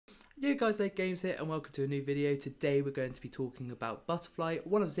Yo guys, Late Games here and welcome to a new video. Today we're going to be talking about Butterfly,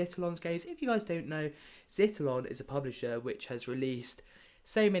 one of Zyttalon's games. If you guys don't know, Zyttalon is a publisher which has released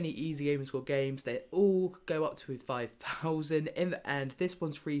so many easy gaming score games. They all go up to 5,000. In the end, this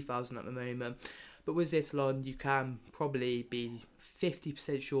one's 3,000 at the moment. But with Zyttalon, you can probably be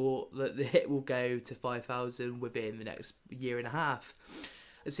 50% sure that the hit will go to 5,000 within the next year and a half,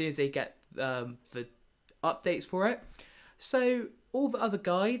 as soon as they get the updates for it. So all the other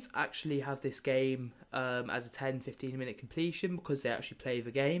guides actually have this game as a 10-15 minute completion because they actually play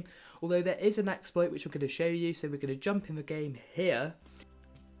the game. Although there is an exploit which I'm going to show you, so we're going to jump in the game here.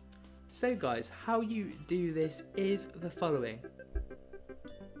 So guys, how you do this is the following.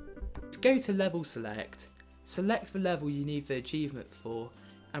 Go to level select the level you need the achievement for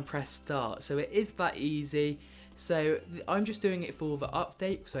and press start. So it is that easy. So I'm just doing it for the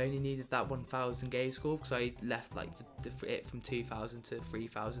update because I only needed that 1,000 game score because I left like it from 2,000 to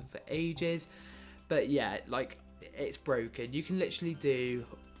 3,000 for ages. But yeah, like it's broken. You can literally do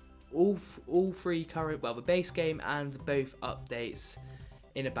all three current, well, the base game and both updates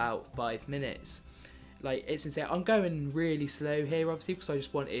in about 5 minutes. Like, it's insane. I'm going really slow here obviously because I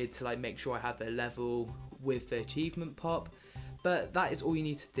just wanted to like make sure I have the level with the achievement pop. But that is all you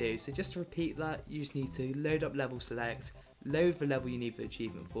need to do. So just to repeat that, you just need to load up level select, load the level you need the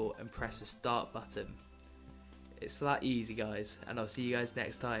achievement for, and press the start button. It's that easy, guys, and I'll see you guys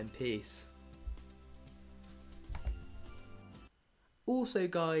next time. Peace. Also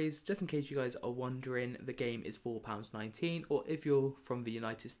guys, just in case you guys are wondering, the game is £4.19, or if you're from the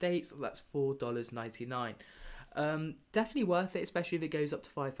United States, that's $4.99. Definitely worth it, especially if it goes up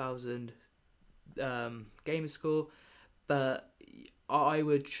to 5,000 gamer score. But I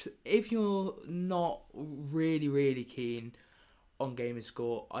would, if you're not really keen on gamer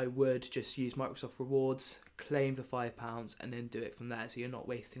score, I would just use Microsoft Rewards, claim the £5 and then do it from there, so you're not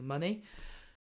wasting money.